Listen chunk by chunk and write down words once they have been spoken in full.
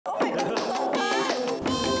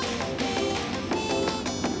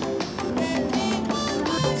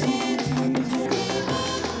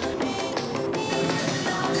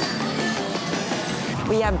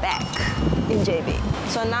We are back in JB.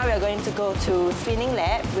 So now we are going to go to Spinning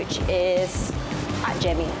Lab, which is art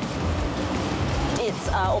jamming. It's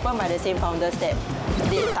opened by the same founders that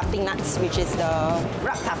did tufting nuts, which is the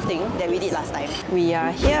rug tufting that we did last time. We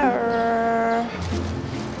are here.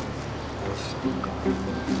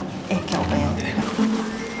 Can open it.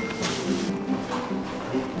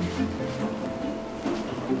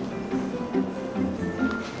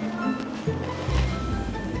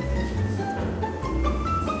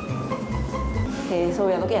 Okay, so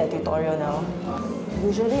we are looking at a tutorial now.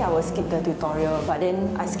 Usually I will skip the tutorial, but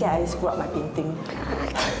then I scared I screw up my painting.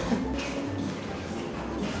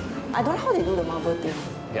 I don't know how they do the marble thing.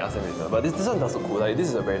 Yeah, ask them later. But this one does look cool. Like, this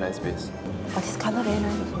is a very nice base. But this colour very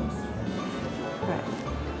nice also. Right.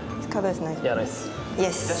 This colour is nice. Yeah, nice.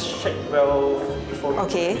 Yes. Just shake well before you do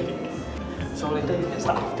okay. anything. So later you can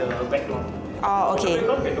start with the background. Oh, okay. The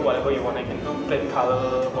background you can do whatever you want. You can do plain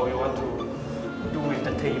colour, or you want to do with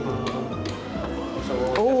the table. So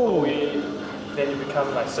oh. Then it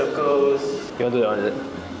becomes like circles. You want to do that one, is it?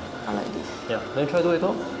 I like this. Yeah, let me try to do it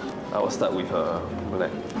though. I will start with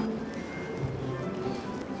black.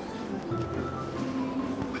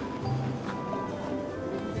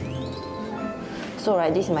 So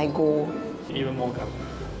right, this is my goal. Even more gum.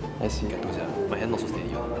 I see. My hand not so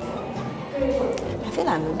steady. I feel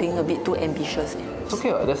like I'm being a bit too ambitious. It's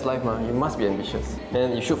okay, that's life, man. You must be ambitious.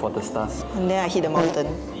 And you shoot for the stars. And then I hit the mountain.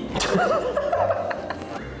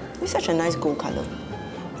 It's such a nice gold colour.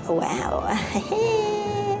 Wow.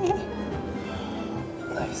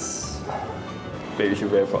 Nice. Baby, you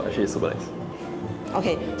should be very proud. Actually, it's super nice.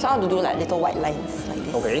 Okay, so I want to do like little white lines like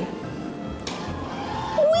this. Okay.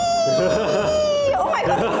 Whee! Oh my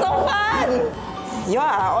god, it's so fun! You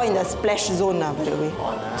are all in the splash zone now, by the way.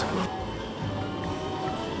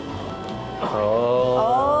 Oh.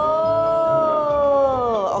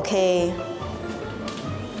 Oh, okay.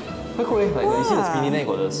 Quite cool, eh? Like, you see the spinny line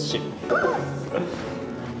got the shape.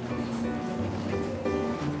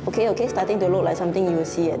 Okay, okay, starting to look like something you will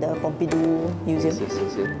see at the Pompidou Museum. Yes.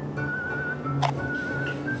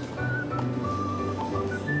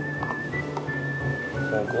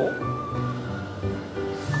 More gold?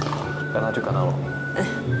 Kena 就 kena 咯。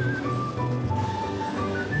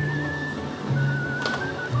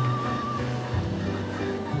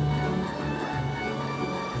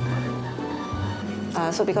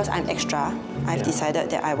So because I'm extra, I've decided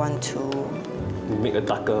that I want to make a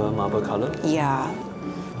darker marble color. Yeah.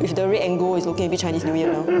 With the red and gold, it's looking a bit Chinese New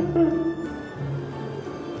Year now.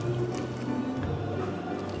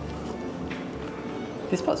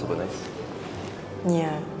 This part's super nice.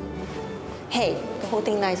 Yeah. Hey, the whole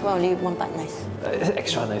thing nice, why only one part nice? It's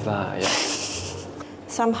extra nice lah, yeah.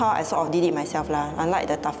 Somehow I sort of did it myself lah, unlike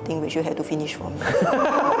the tufting which you had to finish for me.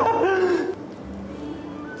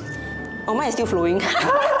 Oh, mine is still flowing.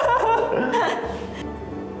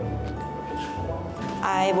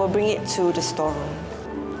 I will bring it to the storeroom.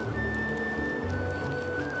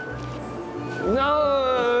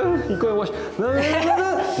 No! You go and watch. No.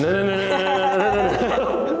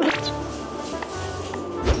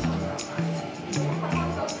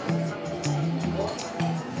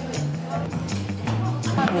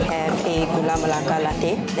 We have a gula melaka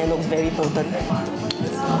latte that looks very potent.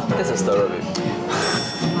 That's a stirrer, babe.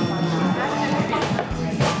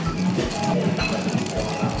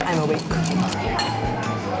 I'm awake.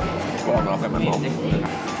 Wow, I'm my mouth.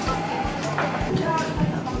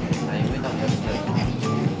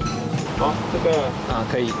 好，这个啊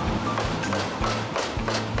可以。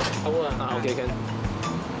差不多啊 ，OK 可以。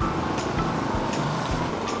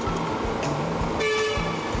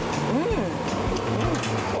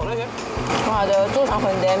哦，那个。哇，the 猪肠粉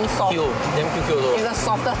damn soft. Damn QQ 的。 It's the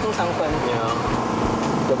softest 猪肠粉. Yeah.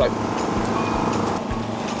 The bite.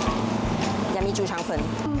 Yummy 猪肠粉.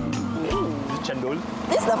 Chendol.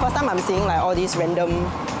 This is the first time I'm seeing like all these random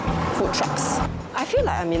food trucks. I feel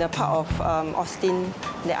like I'm in a part of Austin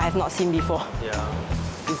that I've not seen before. Yeah.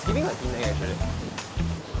 It's giving like Penang actually.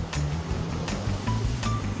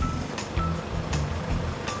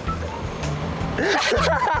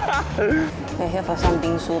 We're here for some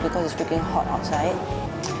bingsu because it's freaking hot outside.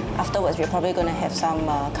 Afterwards, we're probably gonna have some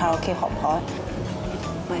karaoke hotpot.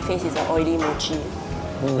 My face is an oily mochi.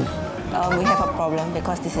 We have a problem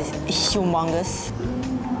because this is humongous.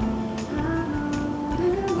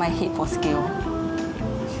 My head for scale.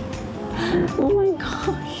 Oh my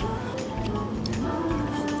gosh.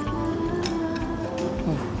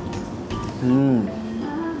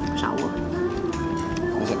 Shower.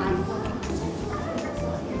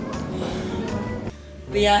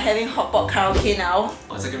 We are having hotpot karaoke now.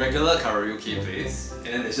 Oh, it's like a regular karaoke place,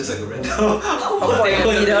 and then it's just like a random hotpot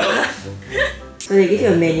table in the either. middle. So they give you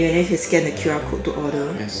a menu and then you can scan the QR code to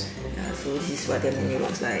order. Yes. Yeah, so this is what their menu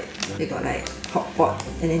looks like. They got like hot pot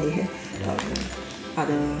and then they have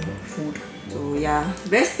other food. So yeah,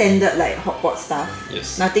 very standard like hot pot stuff.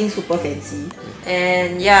 Yes. Nothing super fancy.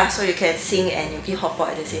 And yeah, so you can sing and you can hot pot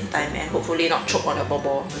at the same time and hopefully not choke on the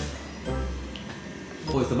bubble.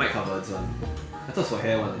 Oh, it's the mic cover, this one. I thought it's for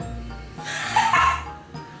hair one.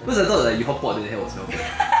 Because I thought like you hot pot then the hair will smell good.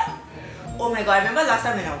 Oh my god, I remember last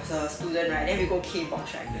time when I was a student, right? Then we go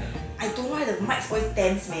K-box, right? Yeah. I don't know why the mic's always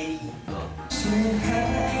damn smelly. Oh.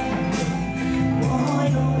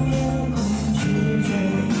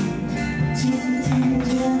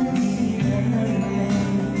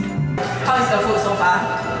 How is the food so far?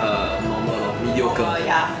 Normal or mediocre. Oh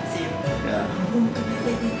yeah, same. Yeah.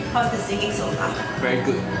 How's the singing so far? Very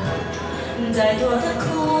good. 再多的苦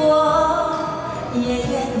我也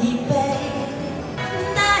愿意背，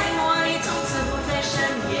奈我你从此不在深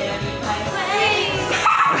夜里徘徊。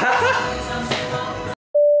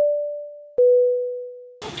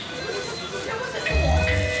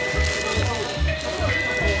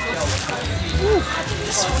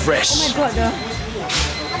It's fresh. Oh my god,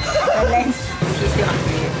 the lens. He's still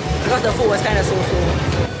hungry because the food was kind of so-so.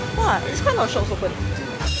 Wow, it's kind of short open.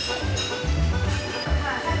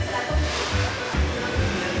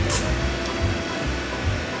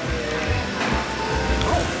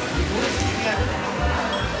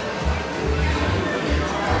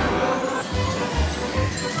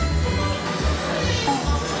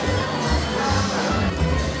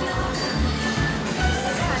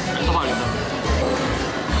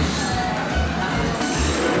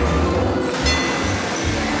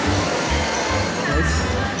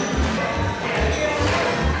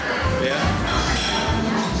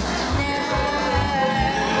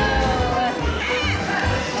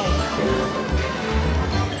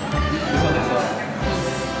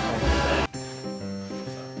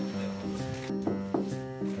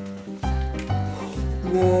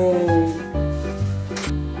 Whoa.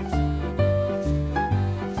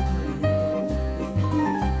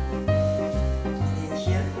 And then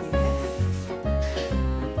here you have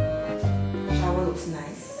shower, looks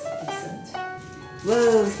nice, decent.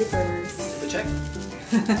 Whoa, slippers. Slipper check.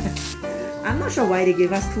 I'm not sure why they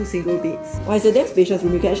gave us 2 single beds. Well, it's a damn spacious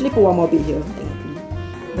room. You can actually put one more bed here, technically.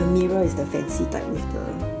 The mirror is the fancy type with the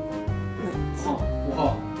lights. Oh,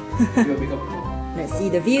 wow. You make up. Let's see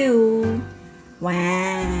the view.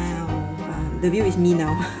 Wow. The view is me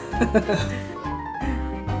now.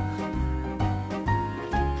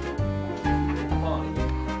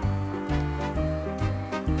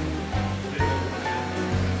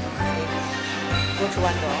 Go to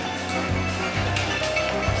one door.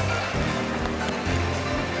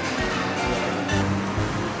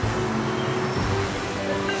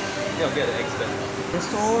 Yeah, I'll get the eggs then. There's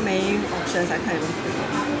so many options I can't even pick.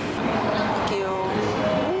 Thank you.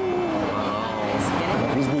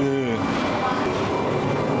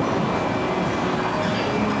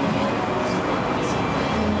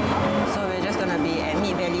 So we're just gonna be at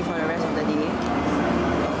Meat Valley for the rest of the day.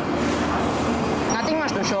 Nothing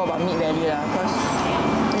much to show about Meat Valley because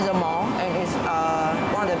it's a mall and it's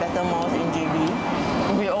one of the better malls in JB.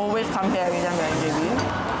 We always come here every time we're in JB.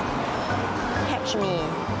 Catch me.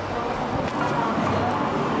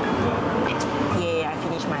 Yeah, I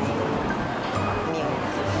finished my meal.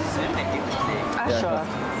 Sure.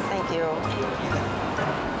 Thank you.